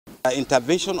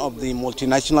Intervention of the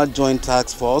multinational joint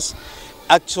task force,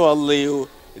 actually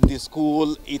the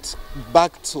school is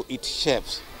back to its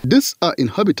shapes. These are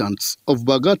inhabitants of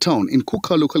Baga town in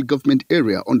Kuka local government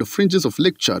area on the fringes of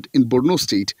Lake Chad in Borno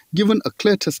State, given a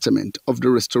clear testament of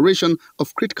the restoration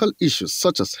of critical issues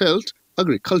such as health,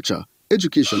 agriculture,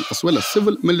 education, as well as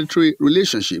civil-military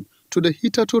relationship to the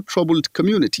hitherto troubled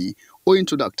community owing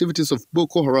to the activities of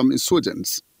Boko Haram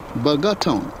insurgents. Baga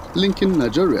town, linking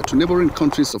Nigeria to neighboring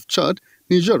countries of Chad,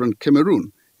 Niger and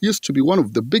Cameroon, used to be one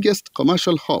of the biggest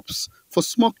commercial hubs for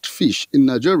smoked fish in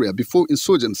Nigeria before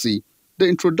insurgency. The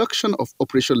introduction of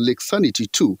Operation Lake Sanity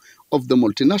 2 of the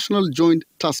multinational joint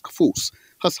task force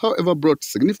has, however, brought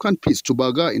significant peace to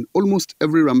Baga in almost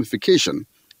every ramification,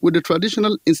 with the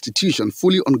traditional institution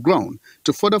fully on ground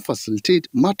to further facilitate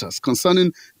matters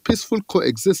concerning peaceful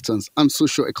coexistence and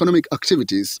socio-economic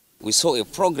activities. We saw a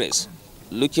progress,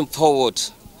 looking forward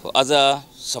for other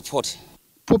support.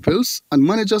 Pupils and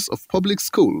managers of public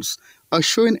schools are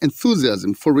showing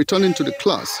enthusiasm for returning to the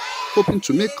class, hoping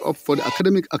to make up for the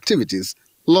academic activities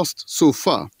lost so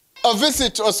far. A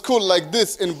visit to a school like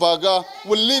this in Baga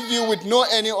will leave you with no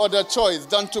any other choice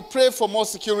than to pray for more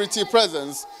security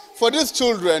presence for these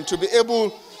children to be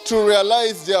able to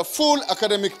realize their full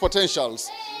academic potentials.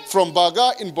 From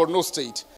Baga in Borno State,